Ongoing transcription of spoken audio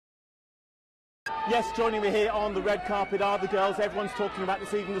Yes, joining me here on the red carpet are the girls. Everyone's talking about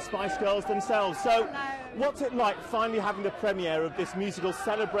this evening, the Spice Girls themselves. So, what's it like finally having the premiere of this musical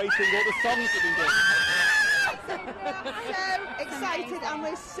celebrating all the songs you've been doing? So excited, and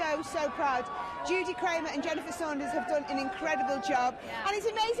we're so proud. Judy Kramer and Jennifer Saunders have done an incredible job, and it's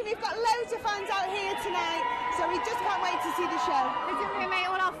amazing. We've got loads of fans out here tonight, so we just can't wait to see the show. We made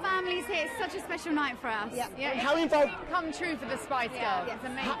all our families here. It's such a special night for us. Yeah. How involved? Come true for the Spice Girls. It's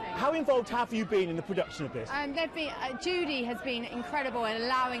amazing. How involved have you been in the production of this? Judy has been incredible in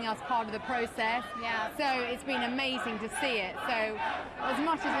allowing us part of the process. Yeah. So it's been amazing to see it. So as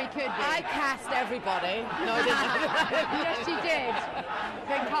much as we could be. I cast everybody. No, I didn't. Yes, you did.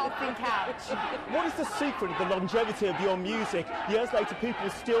 The casting couch. What is the secret of the longevity of your music? Years later, people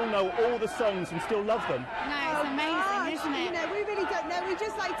still know all the songs and still love them. No, it's amazing, isn't it? You know, we really don't know. We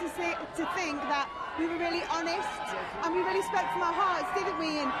just like to think that we were really honest and we really spoke from our hearts, didn't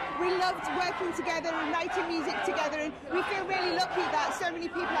we? And we loved working together and writing music together, and we feel really lucky that so many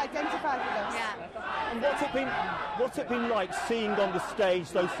people identified with us. And what's it been like seeing on the stage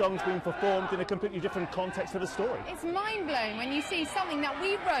those songs being performed in a completely different context of a story? It's mind-blowing when you see something that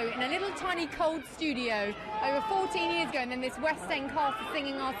we wrote in a little tiny cold studio over 14 years ago, and then this West End cast is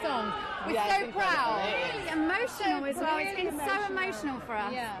singing our songs. We're so proud. Really emotional as well. It's been so emotional for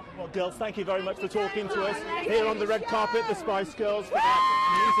us. Well, girls, thank you very much for talking to us here on the red carpet, the Spice Girls, for that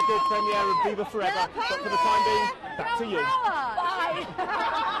musical premiere of Viva Forever. But for the time being, back to you. Bye.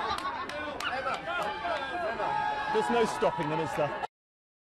 There's no stopping them, is there?